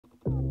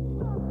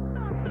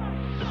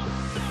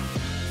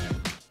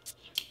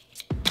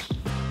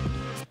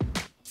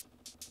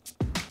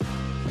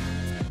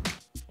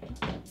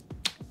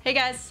Hey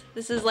guys,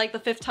 this is like the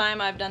 5th time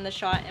I've done this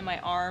shot and my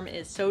arm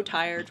is so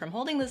tired from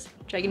holding this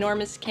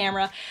ginormous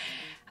camera.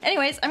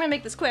 Anyways, I'm gonna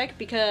make this quick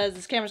because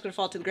this camera's gonna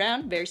fall to the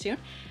ground very soon.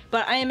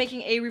 But I am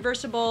making a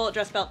reversible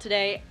dress belt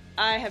today.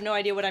 I have no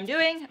idea what I'm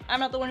doing. I'm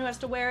not the one who has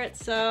to wear it,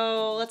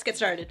 so let's get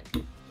started.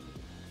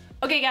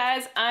 Okay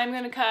guys, I'm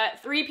gonna cut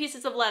 3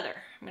 pieces of leather.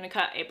 I'm gonna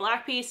cut a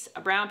black piece, a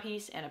brown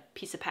piece, and a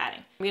piece of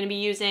padding. I'm gonna be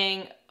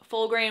using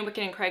full grain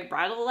Wicked & Craig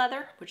bridal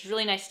leather, which is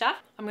really nice stuff.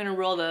 I'm gonna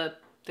roll the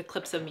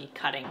clips of me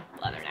cutting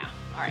leather now.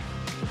 All right.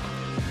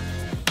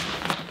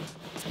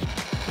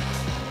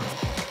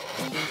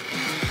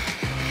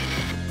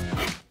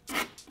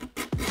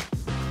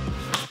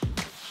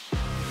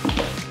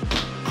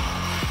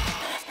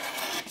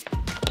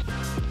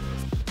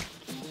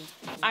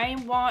 I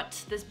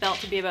want this belt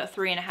to be about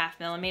 3.5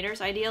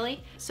 millimeters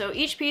ideally. So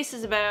each piece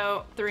is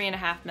about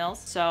 3.5 mils.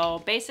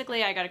 So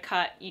basically I gotta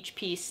cut each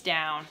piece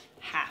down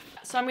half.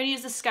 So I'm gonna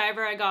use the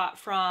skiver I got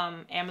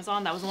from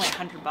Amazon. That was only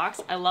 100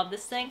 bucks. I love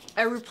this thing.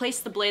 I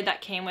replaced the blade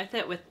that came with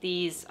it with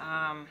these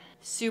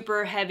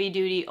super heavy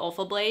duty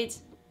Olfa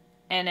blades,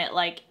 and it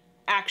like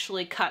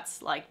actually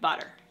cuts like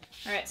butter.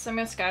 All right, so I'm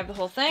gonna skive the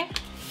whole thing.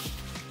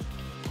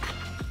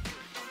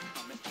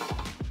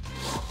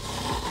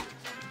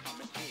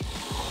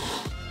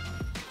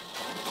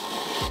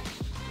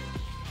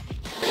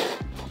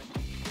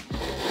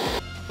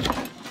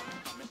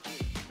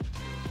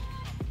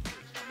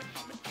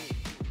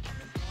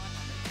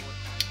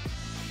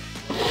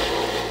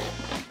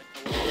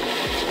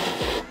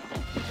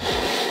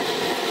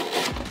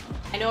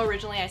 I know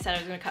originally I said I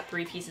was gonna cut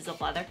 3 pieces of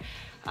leather.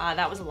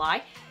 That was a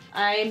lie.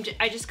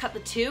 I just cut the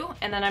 2,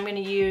 and then I'm gonna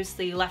use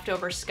the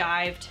leftover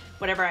skived,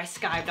 whatever I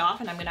skived off,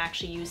 and I'm gonna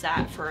actually use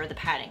that for the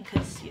padding,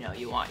 because you know,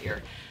 you want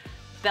your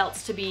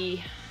belts to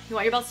be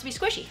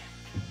squishy,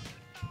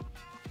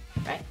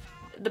 right?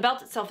 The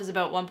belt itself is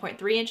about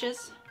 1.3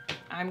 inches.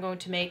 I'm going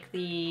to make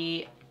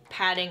the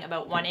padding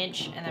about 1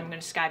 inch, and then I'm gonna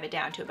skive it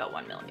down to about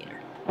 1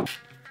 millimeter.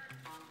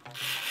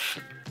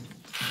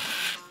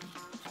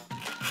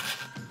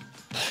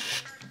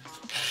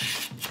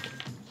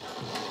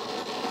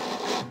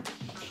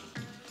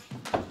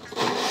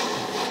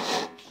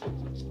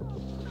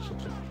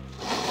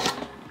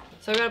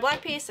 So I've got a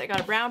black piece, I got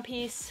a brown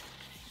piece,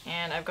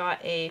 and I've got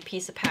a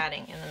piece of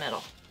padding in the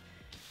middle.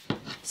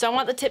 So I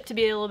want the tip to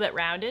be a little bit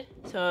rounded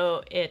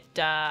so it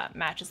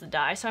matches the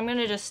die. So I'm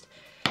gonna just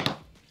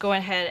go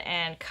ahead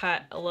and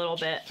cut a little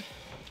bit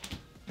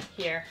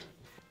here.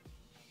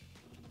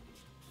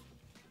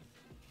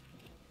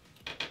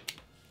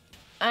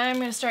 I'm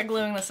gonna start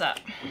gluing this up.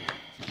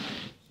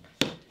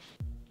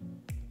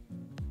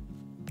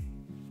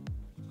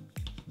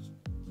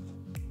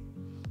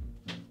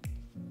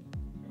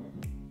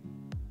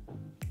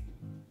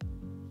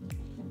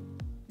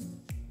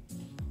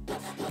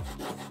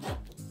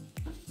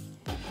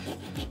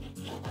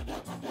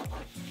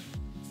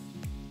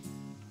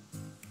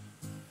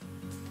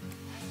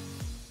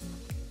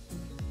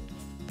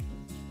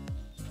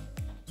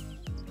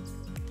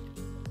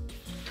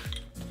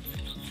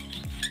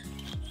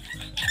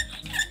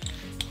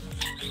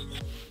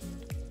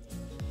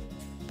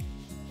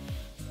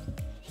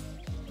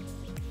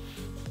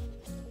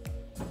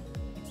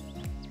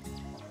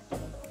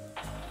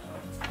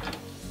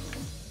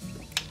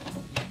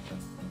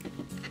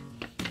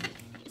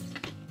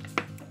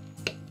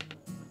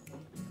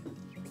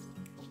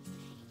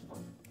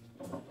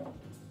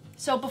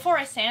 So before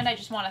I sand, I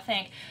just want to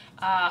thank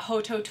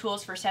Hoto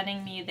Tools for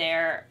sending me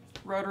their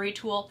rotary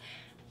tool.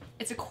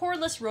 It's a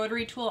cordless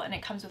rotary tool and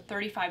it comes with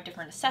 35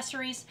 different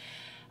accessories.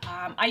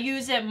 I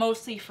use it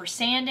mostly for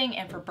sanding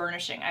and for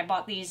burnishing. I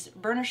bought these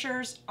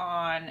burnishers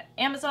on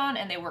Amazon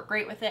and they work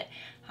great with it.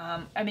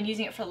 I've been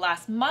using it for the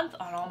last month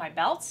on all my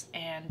belts,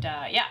 and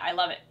yeah, I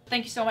love it.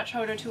 Thank you so much,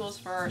 Hoto Tools,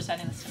 for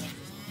sending this to me.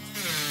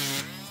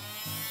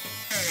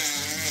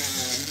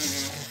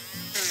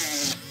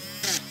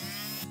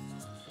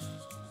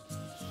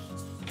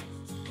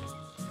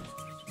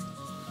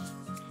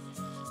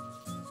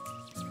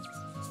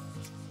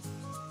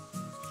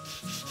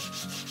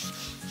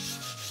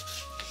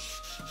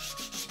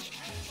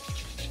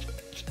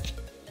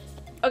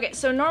 Okay,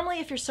 so normally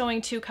if you're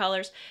sewing 2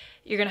 colors,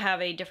 you're gonna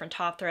have a different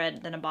top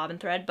thread than a bobbin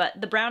thread,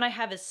 but the brown I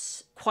have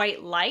is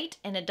quite light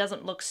and it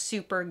doesn't look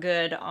super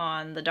good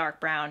on the dark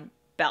brown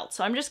belt.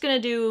 So I'm just gonna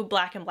do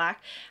black and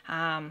black.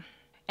 And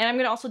I'm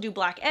gonna also do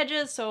black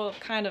edges, so it'll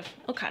kind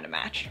of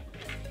match.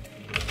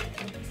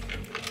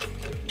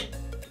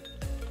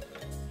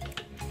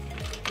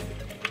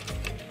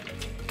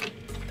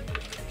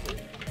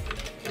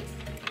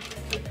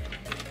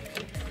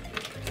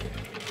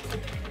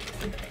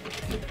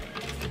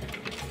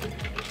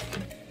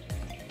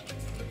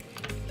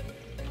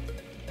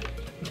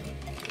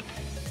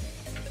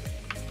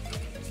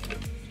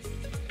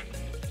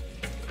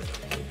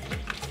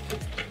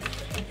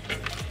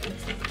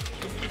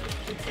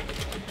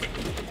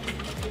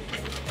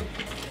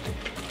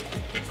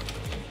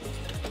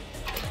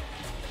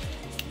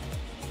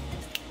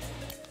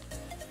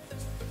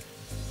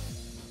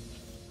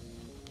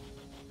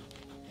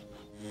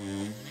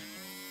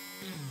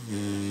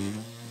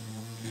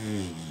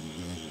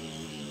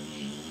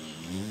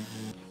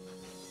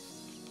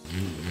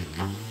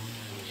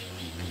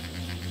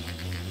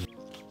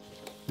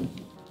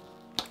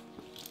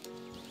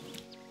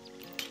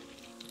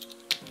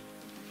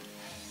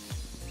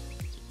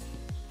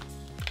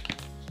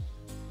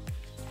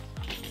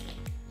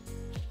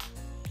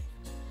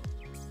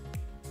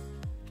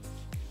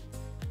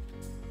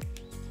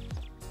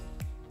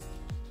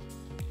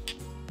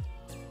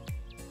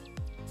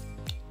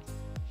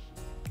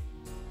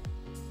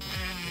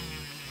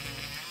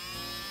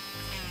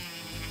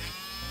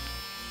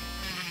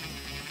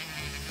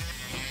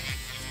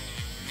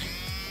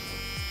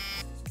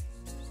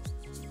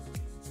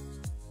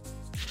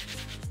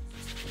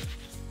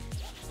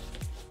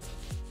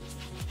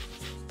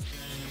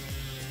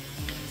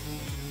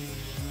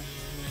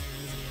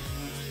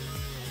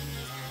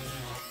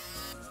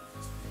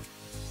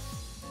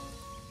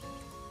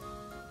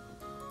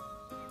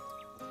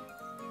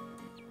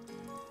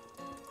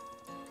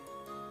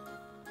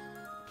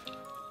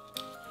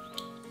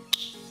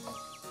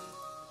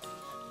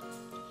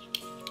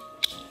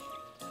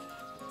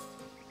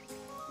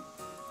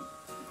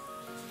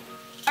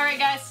 Alright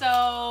guys,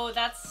 so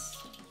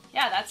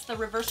that's the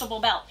reversible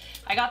belt.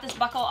 I got this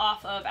buckle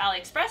off of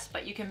AliExpress,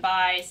 but you can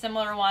buy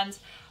similar ones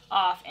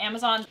off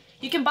Amazon.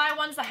 You can buy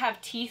ones that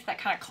have teeth that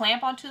kind of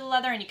clamp onto the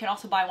leather, and you can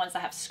also buy ones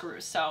that have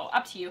screws, so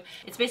up to you.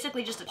 It's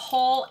basically just a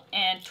pull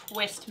and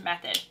twist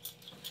method.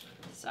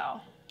 So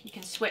you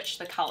can switch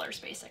the colors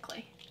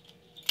basically.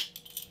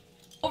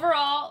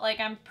 Overall, like,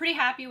 I'm pretty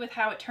happy with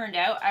how it turned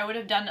out. I would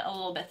have done it a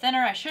little bit thinner.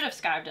 I should have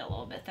skived it a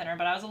little bit thinner,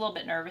 but I was a little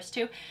bit nervous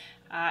too.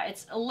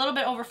 It's a little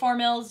bit over 4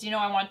 mils. You know,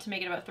 I wanted to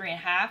make it about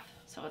 3.5,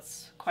 so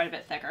it's quite a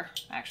bit thicker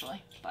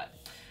actually, but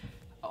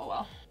oh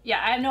well. Yeah,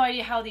 I have no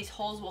idea how these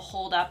holes will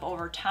hold up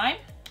over time.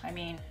 I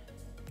mean,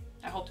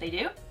 I hope they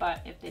do,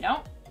 but if they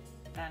don't,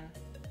 then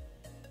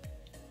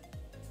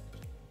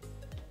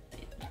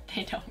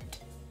they don't.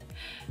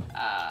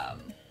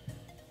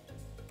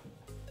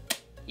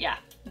 Yeah.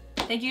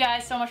 Thank you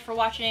guys so much for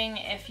watching.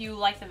 If you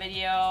like the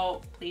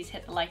video, please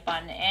hit the like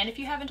button. And if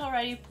you haven't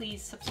already,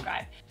 please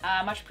subscribe.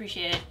 Much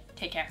appreciated.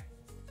 Take care.